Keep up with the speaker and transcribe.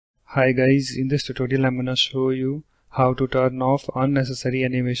Hi guys, in this tutorial I'm gonna show you how to turn off unnecessary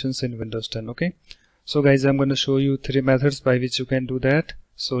animations in Windows 10. Okay, so guys, I'm gonna show you 3 methods by which you can do that.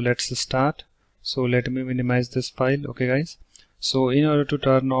 So let's start. So let me minimize this file. Okay guys, so in order to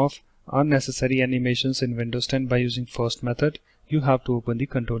turn off unnecessary animations in Windows 10 by using first method, you have to open the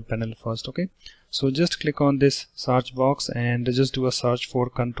control panel first. Okay, so just click on this search box and just do a search for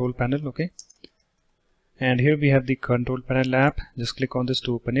control panel. Okay, and here we have the control panel app. Just click on this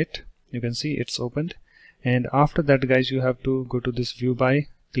to open it. You can see it's opened, and after that guys, you have to go to this view by,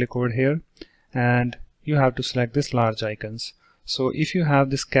 click over here, and you have to select this large icons. So if you have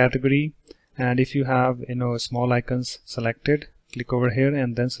this category and if you have small icons selected, click over here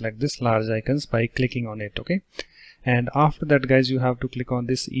and then select this large icons by clicking on it. Okay, and after that guys, you have to click on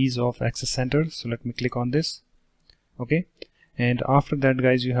this ease of access center. So let me click on this. Okay, and after that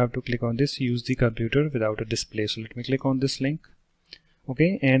guys, you have to click on this use the computer without a display. So let me click on this link.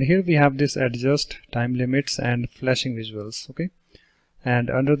 Okay, and here we have this adjust time limits and flashing visuals. Okay, and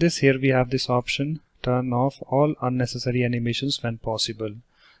under this here we have this option turn off all unnecessary animations when possible.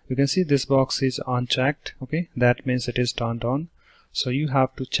 You can see this box is unchecked. Okay, that means it is turned on, so you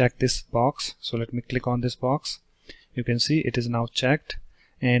have to check this box. So let me click on this box. You can see it is now checked,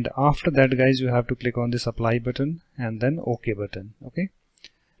 and after that guys, you have to click on this apply button and then OK button. Okay,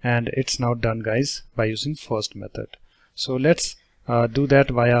 and it's now done guys by using first method. So let's do that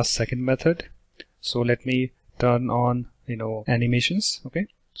via second method. So let me turn on animations. Okay,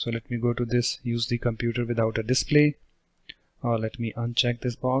 so let me go to this use the computer without a display, or let me uncheck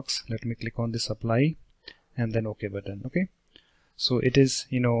this box. Let me click on this apply and then OK button. Okay, so it is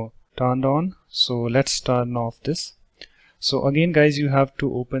turned on. So let's turn off this. So again guys, you have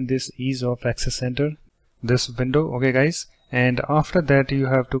to open this ease of access center, this window. Okay guys, and after that you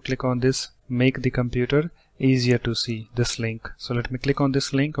have to click on this make the computer easier to see, this link. So let me click on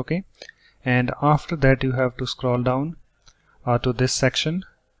this link. Okay, and after that you have to scroll down to this section,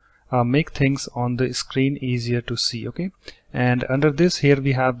 make things on the screen easier to see. Okay, and under this here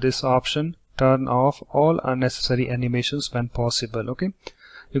we have this option turn off all unnecessary animations when possible. Okay,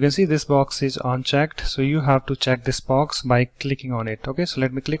 you can see this box is unchecked, so you have to check this box by clicking on it. Okay, so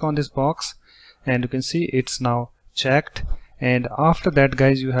let me click on this box and you can see it's now checked, and after that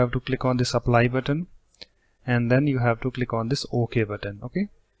guys, you have to click on this apply button and then you have to click on this OK button. Okay,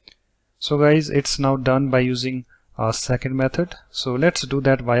 so guys, it's now done by using our second method. So let's do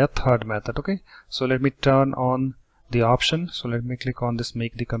that via third method. Okay, so let me turn on the option. So let me click on this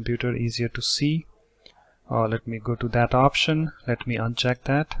make the computer easier to see. Let me go to that option. Let me uncheck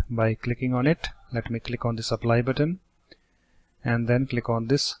that by clicking on it. Let me click on this apply button and then click on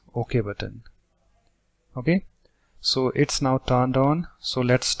this OK button. Okay, so it's now turned on. So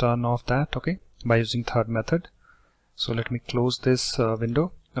let's turn off that. Okay, by using third method. So let me close this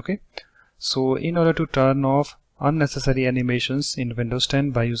window. Okay, so in order to turn off unnecessary animations in Windows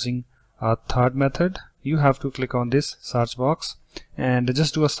 10 by using a third method, you have to click on this search box and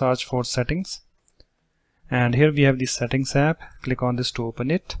just do a search for settings. And here we have the settings app. Click on this to open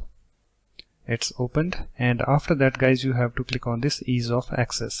it. It's opened, and after that guys, you have to click on this ease of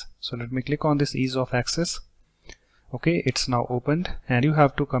access. So let me click on this ease of access. Okay, it's now opened, and you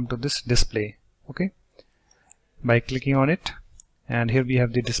have to come to this display. Okay, by clicking on it, and here we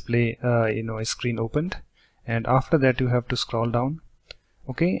have the display screen opened, and after that you have to scroll down.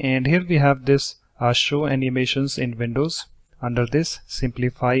 Okay, and here we have this show animations in Windows. Under this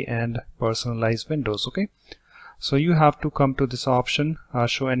simplify and personalize Windows. Okay, so you have to come to this option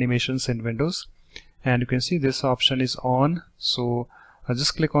show animations in Windows, and you can see this option is on. So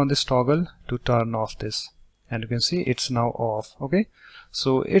just click on this toggle to turn off this, and you can see it's now off. Okay,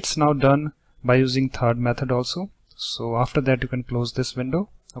 so it's now done by using third method also. So after that you can close this window.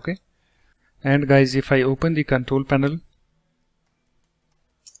 Okay, and guys, if I open the control panel,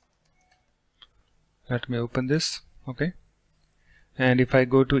 let me open this. Okay, and if I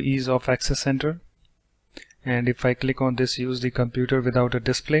go to ease of access center and if I click on this use the computer without a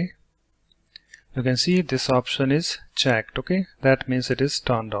display, you can see this option is checked. Okay, that means it is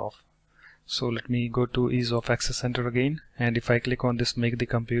turned off. So let me go to ease of access center again, and if I click on this make the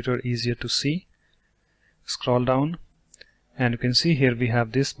computer easier to see, scroll down, and you can see here we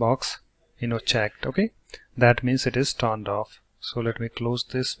have this box checked. Okay, that means it is turned off. So let me close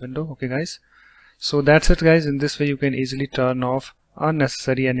this window. Okay guys, so that's it guys. In this way you can easily turn off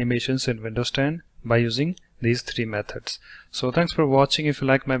unnecessary animations in Windows 10 by using these 3 methods. So thanks for watching. If you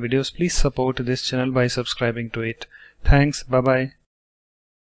like my videos, please support this channel by subscribing to it. Thanks, bye bye.